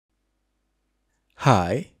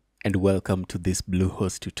Hi, and welcome to this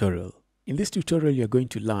Bluehost tutorial. In this tutorial, you're going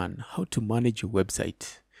to learn how to manage your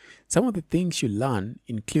website. Some of the things you learn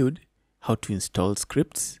include how to install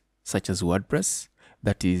scripts, such as Wordpress,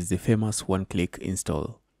 that is the famous one-click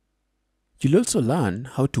install. You'll also learn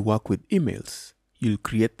how to work with emails. You'll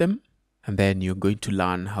create them, and then you're going to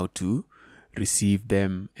learn how to receive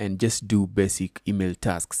them and just do basic email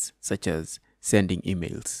tasks, such as sending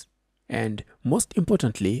emails. And most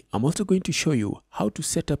importantly, I'm also going to show you how to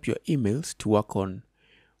set up your emails to work on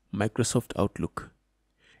Microsoft Outlook.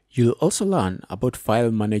 You'll also learn about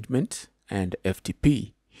file management and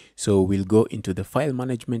FTP. So we'll go into the file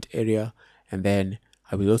management area, and then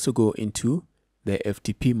I will also go into the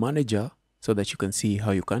FTP manager so that you can see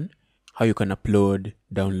how you can upload,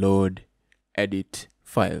 download, edit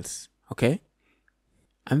files, okay?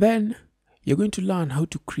 And then you're going to learn how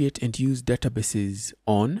to create and use databases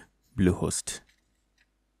on Bluehost.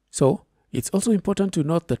 So it's also important to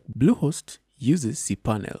note that Bluehost uses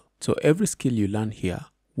cPanel. So every skill you learn here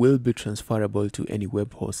will be transferable to any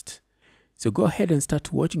web host. So go ahead and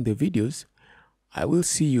start watching the videos. I will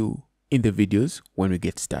see you in the videos when we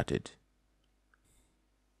get started.